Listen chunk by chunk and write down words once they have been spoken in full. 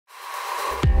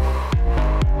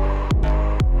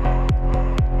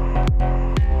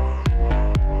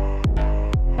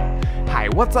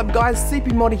What's up guys,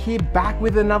 CP Modder here, back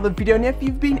with another video. Now if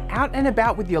you've been out and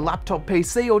about with your laptop,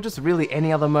 PC, or just really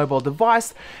any other mobile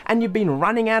device and you've been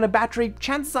running out of battery,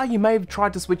 chances are you may have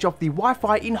tried to switch off the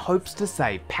Wi-Fi in hopes to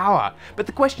save power. But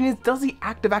the question is, does the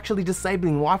act of actually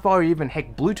disabling Wi-Fi, or even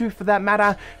heck Bluetooth for that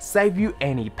matter, save you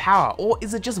any power? Or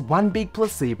is it just one big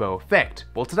placebo effect?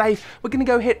 Well, today we're going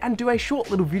to go ahead and do a short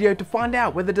little video to find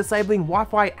out whether disabling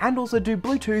Wi-Fi and also do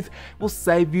Bluetooth will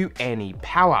save you any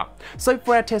power. So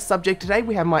for our test subject today,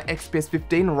 we have my XPS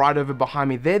 15 right over behind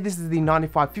me there. This is the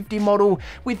 9550 model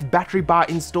with battery bar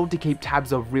installed to keep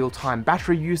tabs of real-time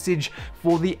battery usage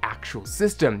for the actual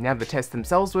system. Now the tests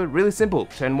themselves were really simple.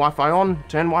 Turn Wi-Fi on,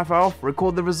 turn Wi-Fi off,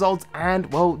 record the results,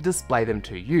 and well, display them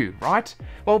to you, right?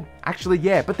 Well, actually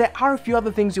yeah, but there are a few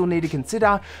other things you'll need to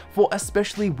consider for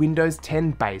especially Windows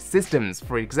 10 based systems.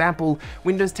 For example,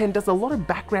 Windows 10 does a lot of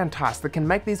background tasks that can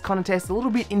make these kind of tests a little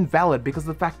bit invalid because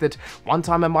of the fact that one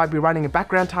time it might be running a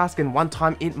background task and one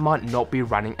time it might not be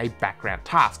running a background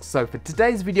task. So for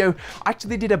today's video, I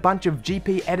actually did a bunch of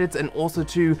GP edits and also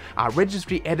two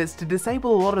registry edits to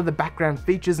disable a lot of the background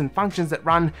features and functions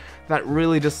that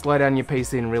really just slow down your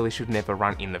PC and really should never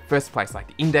run in the first place,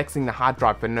 like indexing the hard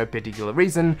drive for no particular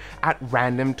reason at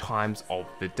random times of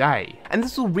the day. And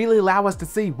this will really allow us to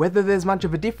see whether there's much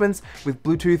of a difference with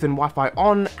Bluetooth and Wi-Fi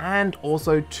on and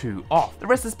also 2 off. The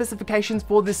rest of the specifications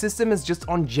for this system is just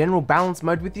on general balance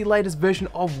mode with the latest version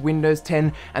of Windows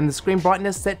 10 and the screen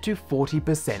brightness set to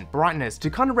 40% brightness to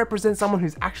kind of represent someone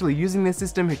who's actually using this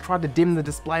system, who tried to dim the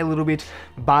display a little bit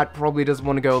but probably doesn't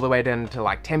want to go all the way down to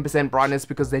like 10% brightness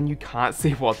because then you can't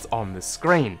see what's on the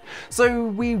screen. So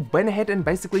we went ahead and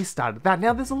basically started that.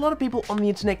 Now there's a lot of people on the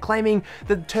internet claiming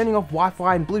that turning off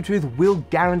Wi-Fi and Bluetooth will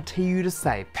guarantee you to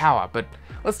save power, but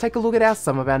let's take a look at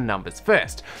some of our numbers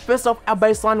first. First off, our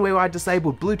baseline where I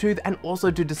disabled Bluetooth and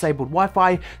also disabled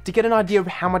Wi-Fi to get an idea of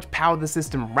how much power the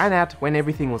system ran out when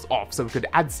everything was off, so we could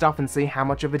add stuff and see how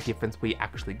much of a difference we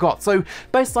actually got. So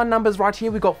baseline numbers right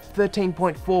here, we got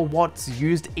 13.4 watts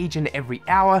used each and every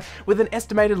hour with an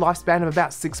estimated lifespan of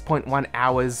about 6.1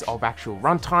 hours of actual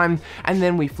runtime, and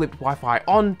then we flipped Wi-Fi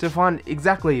on to find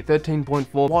exactly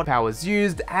 13.4 watt hours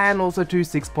used and also to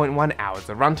 6.1 hours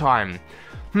of runtime.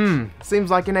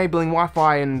 Seems like enabling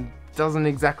Wi-Fi and doesn't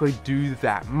exactly do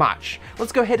that much.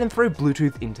 Let's go ahead and throw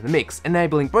Bluetooth into the mix.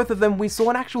 Enabling both of them, we saw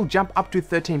an actual jump up to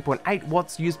 13.8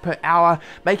 watts used per hour,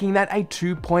 making that a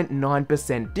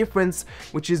 2.9% difference,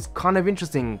 which is kind of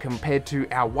interesting compared to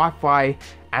our Wi-Fi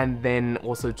and then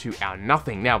also to our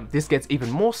nothing. Now this gets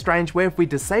even more strange where if we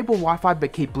disable Wi-Fi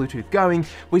but keep Bluetooth going,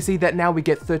 we see that now we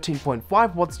get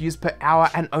 13.5 watts used per hour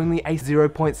and only a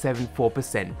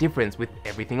 0.74% difference with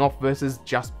everything off versus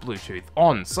just Bluetooth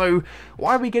on. So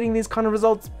why are we getting these kind of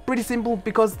results? Pretty simple,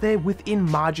 because they're within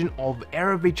margin of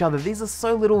error of each other. These are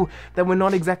so little that we're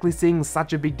not exactly seeing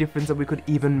such a big difference that we could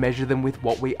even measure them with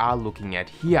what we are looking at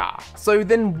here. So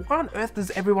then why on earth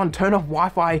does everyone turn off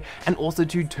Wi-Fi and also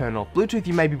to turn off Bluetooth?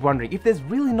 You may be wondering, if there's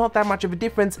really not that much of a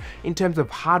difference in terms of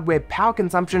hardware power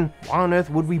consumption, why on earth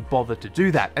would we bother to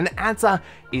do that? And the answer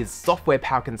is software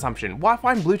power consumption.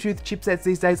 Wi-Fi and Bluetooth chipsets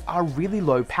these days are really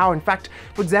low power. In fact,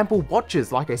 for example,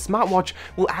 watches like a smartwatch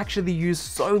will actually use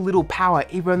so little power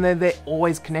even though they're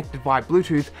always connected via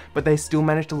Bluetooth, but they still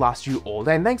manage to last you all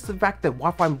day. And thanks to the fact that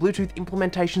Wi-Fi and Bluetooth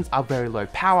implementations are very low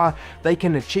power, they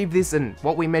can achieve this, and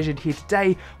what we measured here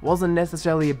today wasn't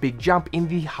necessarily a big jump in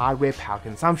the hardware power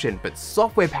consumption, but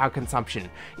software power consumption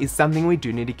is something we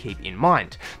do need to keep in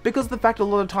mind, because the fact a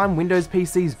lot of time Windows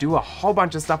PCs do a whole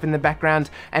bunch of stuff in the background,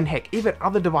 and heck, even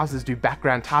other devices do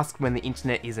background tasks when the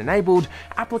internet is enabled.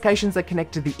 Applications that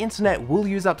connect to the internet will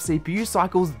use up CPU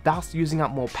cycles, thus using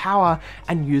up more power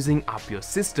and using up your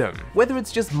system. Whether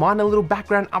it's just minor little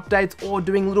background updates or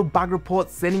doing little bug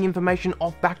reports, sending information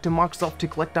off back to Microsoft to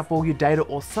collect up all your data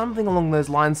or something along those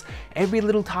lines, every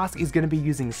little task is going to be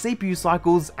using CPU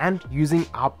cycles and using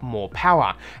up more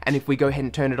power. And if we go ahead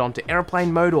and turn it on to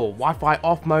airplane mode or Wi-Fi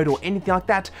off mode or anything like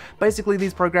that, basically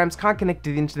these programs can't connect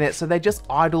to the internet, so they just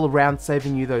idle around,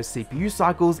 saving you those CPU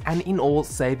cycles and in all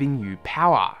saving you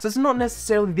power. So it's not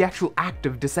necessarily the actual act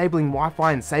of disabling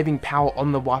Wi-Fi and saving power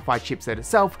on the Wi-Fi chipset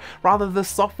itself, rather the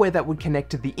software that would connect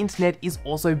to the internet is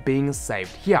also being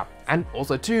saved here. And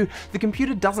also too, the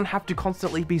computer doesn't have to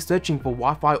constantly be searching for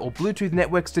Wi-Fi or Bluetooth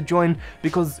networks to join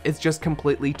because it's just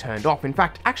completely turned off. In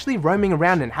fact, actually roaming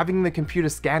around and having the computer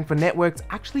scan for networks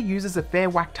actually uses a fair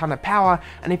whack ton of power,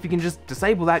 and if you can just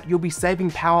disable that, you'll be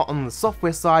saving power on the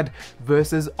software side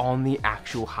versus on the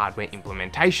actual hardware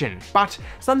implementation. But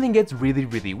something gets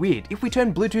really weird. If we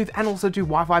turn Bluetooth and also do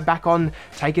Wi-Fi back on,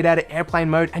 take it out of airplane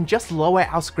mode and just lower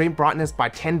our screen brightness by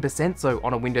 10%, so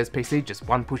on a Windows PC, just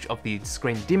one push of the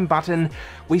screen dim button, button,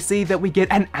 we see that we get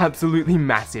an absolutely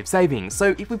massive savings.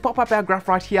 So if we pop up our graph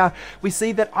right here, we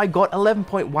see that I got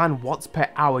 11.1 watts per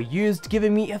hour used,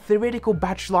 giving me a theoretical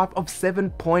battery life of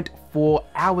 7.4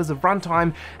 hours of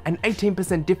runtime, an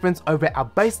 18% difference over our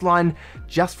baseline,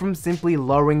 just from simply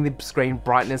lowering the screen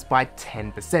brightness by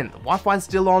 10%. The Wi-Fi is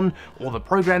still on, all the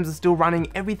programs are still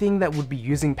running, everything that would be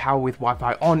using power with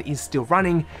Wi-Fi on is still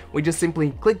running. We just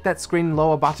simply click that screen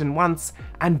lower button once,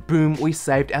 and boom, we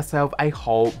saved ourselves a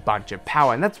whole bunch of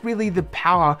power. And that's really the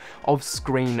power of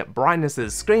screen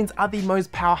brightnesses. Screens are the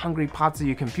most power hungry parts of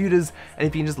your computers, and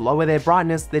if you can just lower their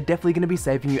brightness, they're definitely going to be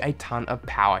saving you a ton of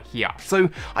power here. So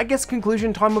I guess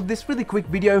conclusion time of this really quick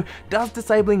video, does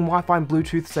disabling Wi-Fi and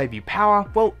Bluetooth save you power?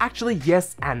 Well, actually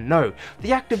yes and no.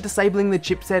 The act of disabling the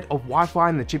chipset of Wi-Fi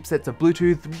and the chipsets of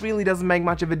Bluetooth really doesn't make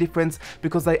much of a difference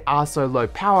because they are so low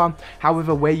power.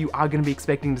 However, where you are going to be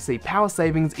expecting to see power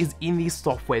savings is in the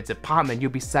software department.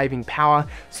 You'll be saving power,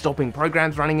 stopping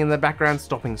programs running in the background,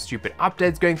 stopping stupid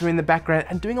updates going through in the background,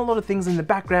 and doing a lot of things in the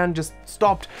background just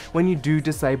stopped when you do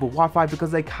disable Wi-Fi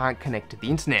because they can't connect to the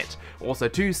internet. Also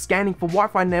too, scanning for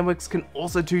Wi-Fi networks can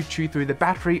also too chew through the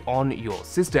battery on your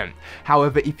system.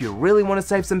 However, if you really want to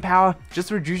save some power,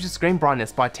 just reduce your screen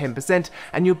brightness by 10%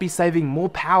 and you'll be saving more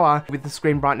power with the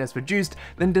screen brightness reduced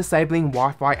than disabling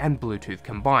Wi-Fi and Bluetooth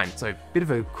combined. So bit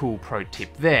of a cool pro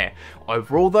tip there.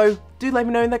 Overall though, do let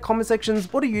me know in the comment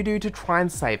sections, what do you do to try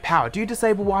and save power? Do you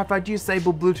disable Wi-Fi, do you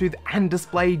disable Bluetooth and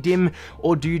display dim,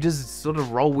 or do you just sort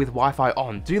of roll with Wi-Fi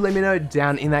on? Do let me know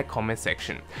down in that comment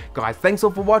section. Guys, thanks all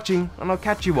for watching, and I'll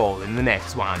catch you all in the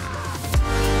next one.